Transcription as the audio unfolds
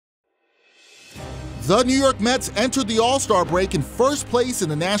The New York Mets entered the All-Star break in first place in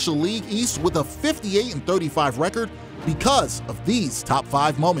the National League East with a 58-35 record because of these top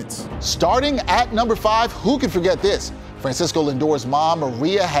 5 moments. Starting at number 5, who can forget this? Francisco Lindor's mom,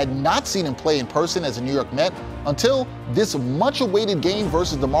 Maria, had not seen him play in person as a New York Met until this much-awaited game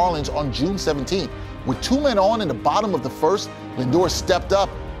versus the Marlins on June 17. With 2 men on in the bottom of the first, Lindor stepped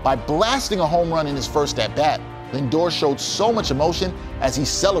up by blasting a home run in his first at-bat. Lindor showed so much emotion as he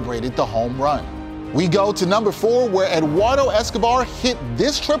celebrated the home run. We go to number 4, where Eduardo Escobar hit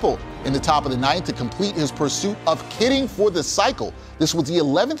this triple in the top of the 9th to complete his pursuit of hitting for the cycle. This was the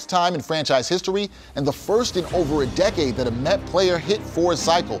 11th time in franchise history and the first in over a decade that a Met player hit for a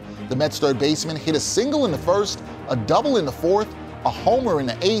cycle. The Mets third baseman hit a single in the first, a double in the 4th, a homer in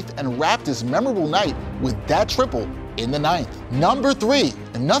the 8th, and wrapped his memorable night with that triple in the 9th. Number 3,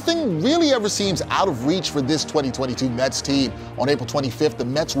 and nothing really ever seems out of reach for this 2022 Mets team. On April 25th, the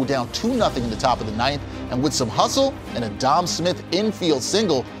Mets were down 2-0 in the top of the 9th, and with some hustle and a Dom Smith infield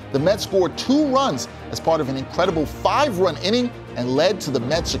single, the Mets scored 2 runs as part of an incredible 5-run inning and led to the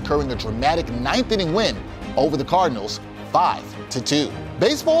Mets securing a dramatic 9th-inning win over the Cardinals, 5-2.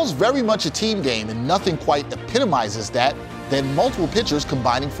 Baseball's very much a team game, and nothing quite epitomizes that than multiple pitchers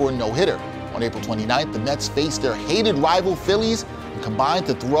combining for a no-hitter. On April 29th, the Mets faced their hated rival Phillies and combined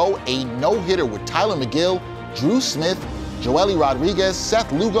to throw a no-hitter with Tyler McGill, Drew Smith, Joely Rodriguez,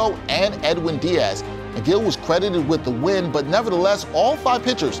 Seth Lugo, and Edwin Diaz. McGill was credited with the win, but nevertheless, all 5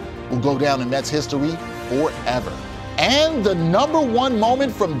 pitchers will go down in Mets history forever. And the number 1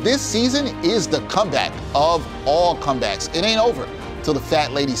 moment from this season is the comeback of all comebacks. It ain't over till the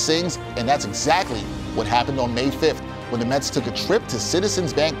fat lady sings, and that's exactly what happened on May 5th when the Mets took a trip to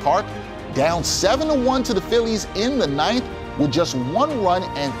Citizens Bank Park, down 7-1 to the Phillies in the 9th with just 1 run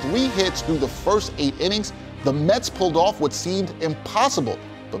and 3 hits through the first 8 innings. The Mets pulled off what seemed impossible,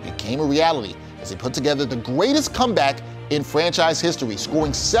 but became a reality as they put together the greatest comeback in franchise history,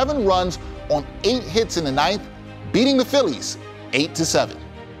 scoring 7 runs on 8 hits in the 9th, beating the Phillies 8-7.